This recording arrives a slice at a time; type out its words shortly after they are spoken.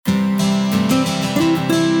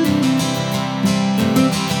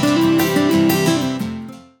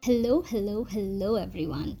hello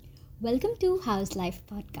everyone. Welcome to House Life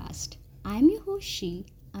Podcast. I'm your host She.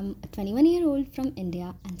 I'm a 21-year-old from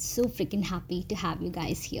India and so freaking happy to have you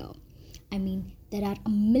guys here. There are a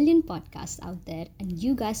million podcasts out there and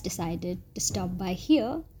you guys decided to stop by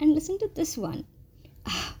here and listen to this one.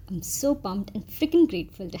 I'm so pumped and freaking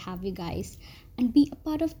grateful to have you guys and be a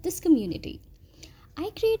part of this community. I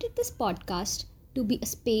created this podcast to be a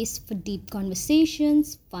space for deep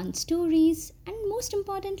conversations, fun stories, and most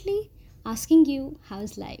importantly, asking you,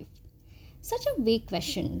 how's life? Such a vague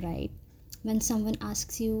question, right? When someone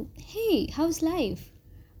asks you, hey, how's life?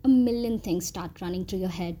 A million things start running through your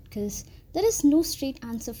head because there is no straight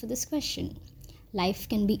answer for this question. Life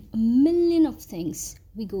can be a million of things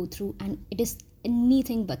we go through, and it is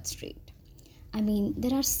anything but straight.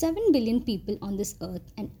 There are 7 billion people on this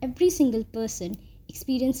earth, and every single person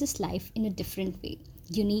experiences life in a different way,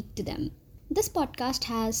 unique to them. This podcast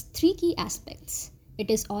has 3 key aspects. It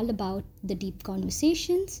is all about the deep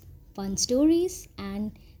conversations, fun stories,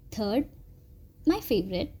 and third, my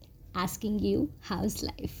favorite, asking you how's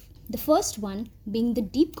life. The first one being the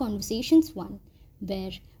deep conversations one, where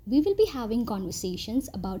we will be having conversations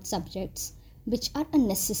about subjects which are a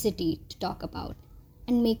necessity to talk about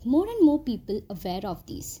and make more and more people aware of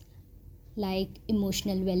these, like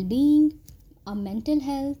emotional well-being, our mental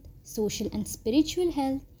health, social and spiritual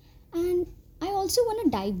health, and I also want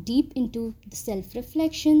to dive deep into the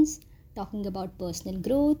self-reflections, talking about personal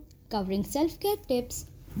growth, covering self-care tips,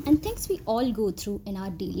 and things we all go through in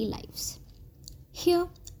our daily lives. Here,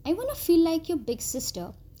 I want to feel like your big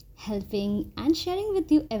sister, helping and sharing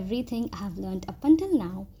with you everything I have learned up until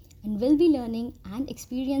now and will be learning and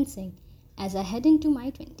experiencing as I head into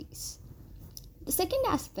my 20s. The second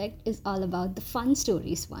aspect is all about the fun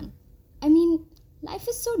stories one. Life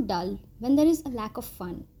is so dull when there is a lack of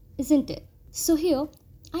fun, isn't it? So here,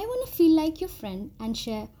 I want to feel like your friend and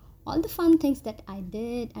share all the fun things that I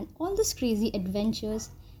did and all those crazy adventures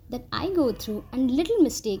that I go through and little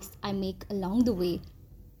mistakes I make along the way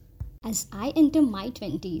as I enter my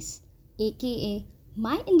 20s, aka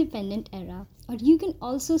my independent era, or you can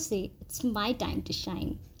also say it's my time to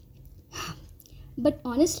shine. But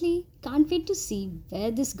honestly, can't wait to see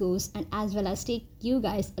where this goes and as well as take you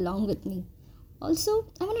guys along with me. Also,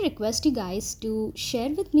 I want to request you guys to share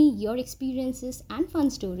with me your experiences and fun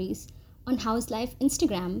stories on House Life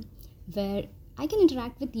Instagram, where I can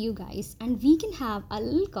interact with you guys and we can have a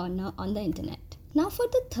little corner on the internet. Now, for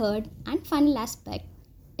the third and final aspect,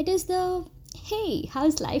 it is the hey,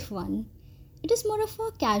 how's life one. It is more of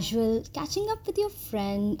a casual catching up with your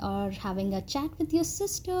friend or having a chat with your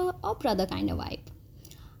sister or brother kind of vibe.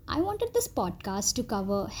 I wanted this podcast to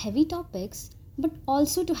cover heavy topics but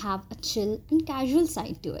also to have a chill and casual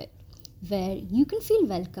side to it where you can feel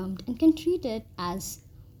welcomed and can treat it as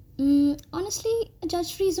honestly a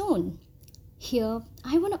judge-free zone. Here,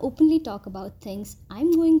 I want to openly talk about things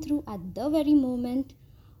I'm going through at the very moment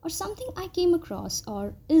or something I came across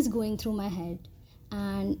or is going through my head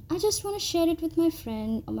and I just want to share it with my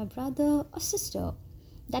friend or my brother or sister.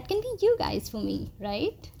 That can be you guys for me,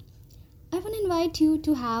 right? I want to invite you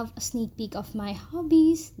to have a sneak peek of my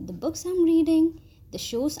hobbies, the books I'm reading, the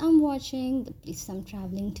shows I'm watching, the places I'm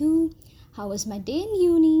traveling to, how was my day in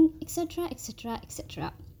uni, etc., etc.,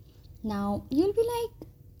 etc. Now, you'll be like,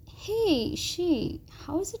 hey,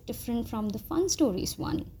 how is it different from the fun stories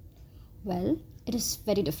one? Well, it is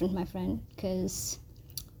very different, my friend, because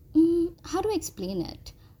how do I explain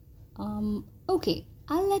it? Okay,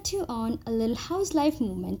 I'll let you on a little house life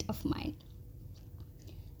moment of mine.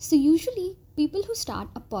 So usually people who start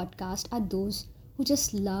a podcast are those who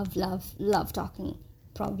just love talking,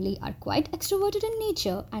 probably are quite extroverted in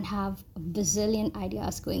nature and have a bazillion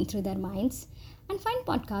ideas going through their minds and find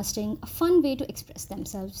podcasting a fun way to express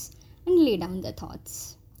themselves and lay down their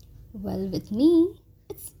thoughts. Well, with me,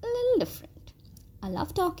 it's a little different. I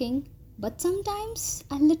love talking, but sometimes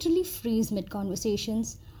I literally freeze mid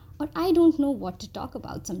conversations or I don't know what to talk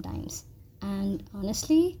about sometimes. And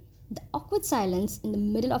honestly, the awkward silence in the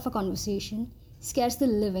middle of a conversation scares the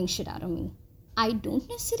living shit out of me. I don't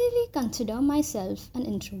necessarily consider myself an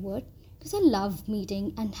introvert because I love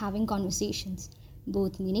meeting and having conversations,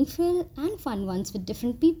 both meaningful and fun ones with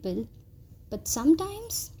different people. But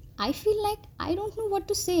sometimes I feel like I don't know what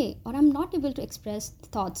to say or I'm not able to express the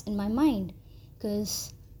thoughts in my mind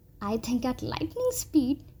because I think at lightning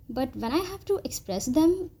speed, but when I have to express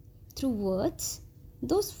them through words,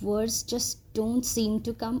 those words just don't seem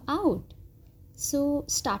to come out. So,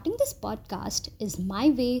 starting this podcast is my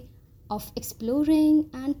way of exploring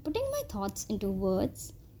and putting my thoughts into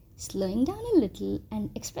words, slowing down a little and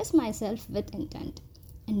express myself with intent,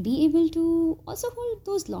 and be able to also hold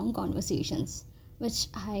those long conversations, which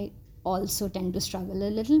I also tend to struggle a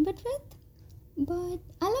little bit with. But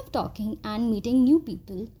I love talking and meeting new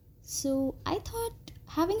people, so I thought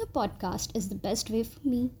having a podcast is the best way for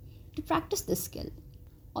me to practice this skill.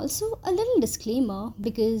 Also, a little disclaimer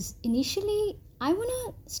because initially I want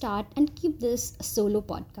to start and keep this a solo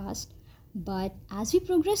podcast, but as we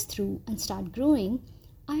progress through and start growing,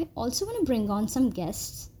 I also want to bring on some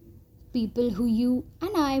guests, people who you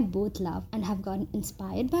and I both love and have gotten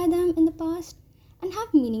inspired by them in the past, and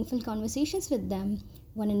have meaningful conversations with them,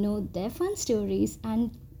 want to know their fun stories,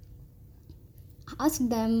 and ask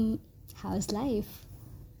them how's life.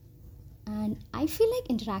 And I feel like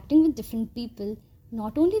interacting with different people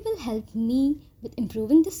not only will help me with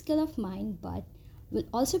improving the skill of mine, but will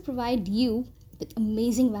also provide you with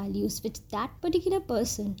amazing values which that particular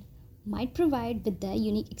person might provide with their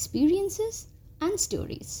unique experiences and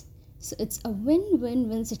stories. So it's a win win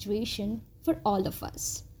win situation for all of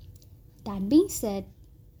us. That being said,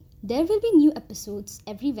 there will be new episodes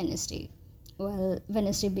every Wednesday. Well,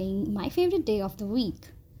 Wednesday being my favorite day of the week.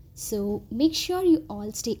 So make sure you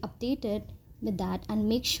all stay updated with that and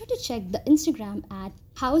make sure to check the Instagram at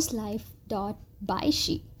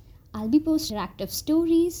houselife.byshi. I'll be posting interactive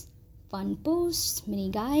stories, fun posts, mini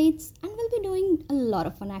guides, and we'll be doing a lot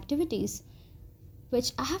of fun activities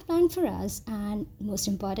which I have planned for us. And most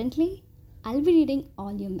importantly, I'll be reading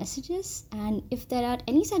all your messages. And if there are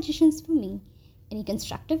any suggestions for me, any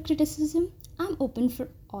constructive criticism, I'm open for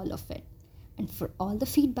all of it and for all the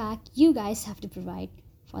feedback you guys have to provide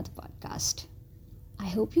for the podcast. I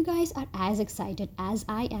hope you guys are as excited as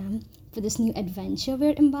I am for this new adventure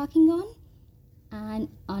we're embarking on. And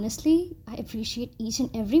honestly, I appreciate each and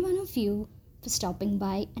every one of you for stopping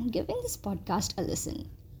by and giving this podcast a listen.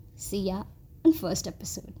 See ya on first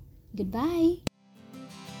episode. Goodbye.